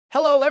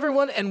Hello,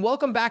 everyone, and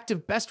welcome back to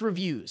Best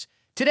Reviews.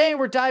 Today,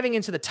 we're diving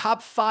into the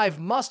top 5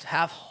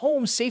 must-have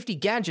home safety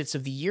gadgets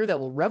of the year that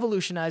will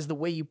revolutionize the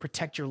way you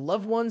protect your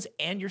loved ones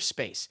and your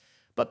space.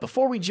 But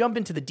before we jump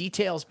into the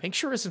details, make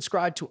sure to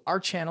subscribe to our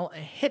channel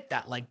and hit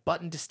that like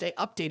button to stay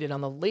updated on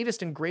the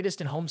latest and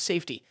greatest in home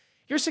safety.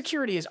 Your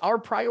security is our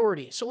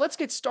priority, so let's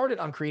get started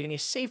on creating a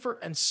safer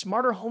and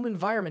smarter home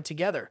environment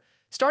together.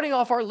 Starting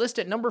off our list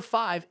at number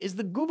 5 is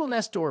the Google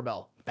Nest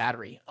Doorbell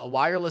Battery, a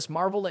wireless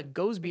marvel that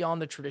goes beyond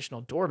the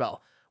traditional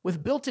doorbell.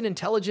 With built-in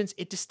intelligence,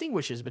 it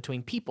distinguishes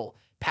between people,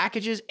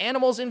 packages,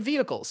 animals, and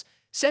vehicles,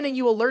 sending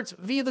you alerts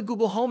via the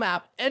Google Home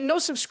app, and no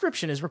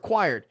subscription is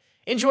required.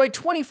 Enjoy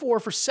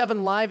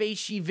 24/7 live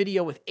HD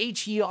video with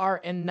HDR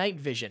and night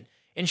vision,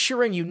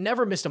 ensuring you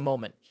never miss a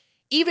moment.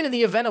 Even in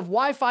the event of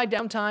Wi-Fi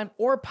downtime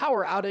or a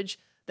power outage,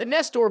 the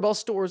Nest Doorbell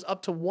stores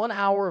up to 1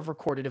 hour of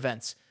recorded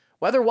events.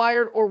 Whether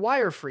wired or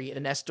wire-free,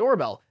 the Nest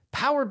Doorbell,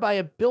 powered by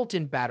a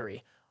built-in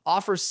battery,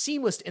 offers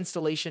seamless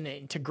installation and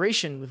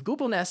integration with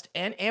Google Nest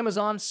and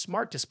Amazon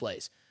Smart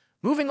Displays.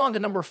 Moving on to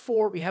number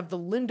 4, we have the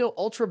Lindo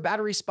Ultra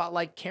Battery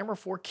Spotlight Camera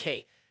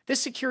 4K.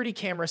 This security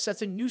camera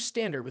sets a new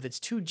standard with its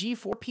 2G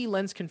 4P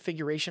lens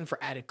configuration for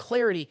added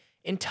clarity,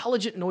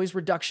 intelligent noise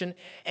reduction,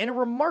 and a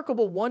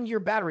remarkable 1-year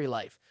battery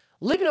life.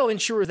 Lindo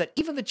ensures that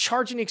even the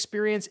charging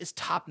experience is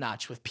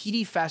top-notch with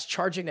PD fast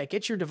charging that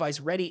gets your device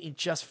ready in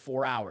just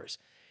 4 hours.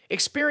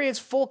 Experience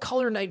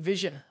full-color night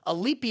vision, a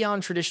leap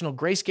beyond traditional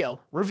grayscale,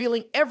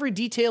 revealing every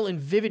detail in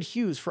vivid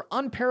hues for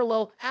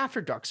unparalleled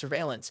after-dark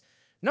surveillance.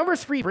 Number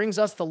 3 brings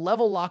us the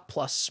Level Lock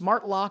Plus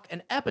Smart Lock,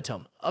 an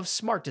epitome of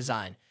smart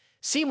design.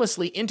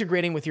 Seamlessly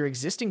integrating with your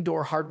existing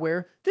door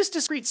hardware, this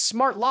discreet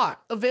smart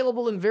lock,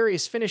 available in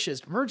various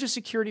finishes, merges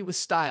security with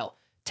style.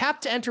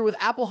 Tap to enter with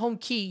Apple Home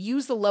Key,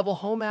 use the Level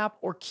Home app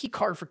or key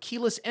card for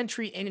keyless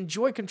entry, and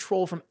enjoy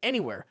control from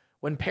anywhere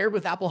when paired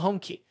with Apple Home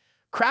Key.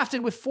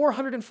 Crafted with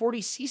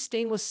 440C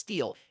stainless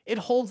steel, it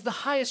holds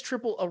the highest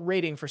AAA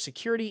rating for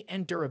security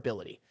and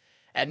durability.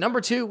 At number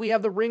 2, we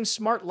have the Ring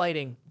Smart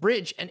Lighting,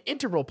 bridge and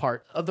integral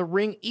part of the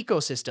Ring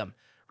ecosystem.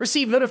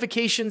 Receive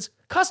notifications,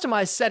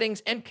 customize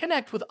settings, and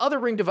connect with other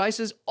Ring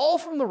devices all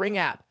from the Ring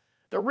app.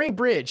 The Ring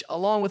Bridge,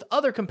 along with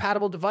other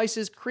compatible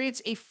devices,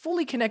 creates a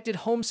fully connected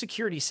home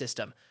security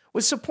system.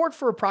 With support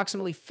for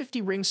approximately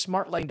 50 Ring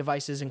smart lighting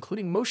devices,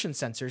 including motion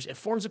sensors, it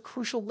forms a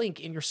crucial link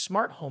in your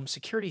smart home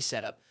security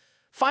setup.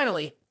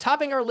 Finally,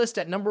 topping our list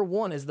at number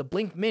 1 is the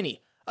Blink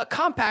Mini, a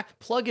compact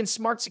plug-in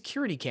smart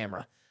security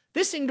camera.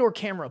 This indoor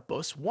camera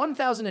boasts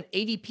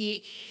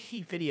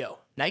 1080p video,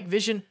 night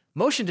vision,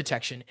 motion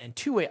detection, and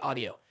two-way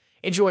audio.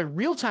 Enjoy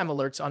real-time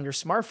alerts on your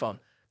smartphone,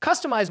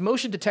 customize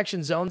motion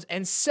detection zones,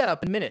 and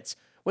setup in minutes.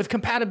 With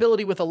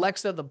compatibility with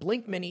Alexa, the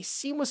Blink Mini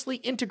seamlessly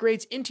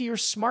integrates into your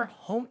smart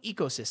home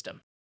ecosystem.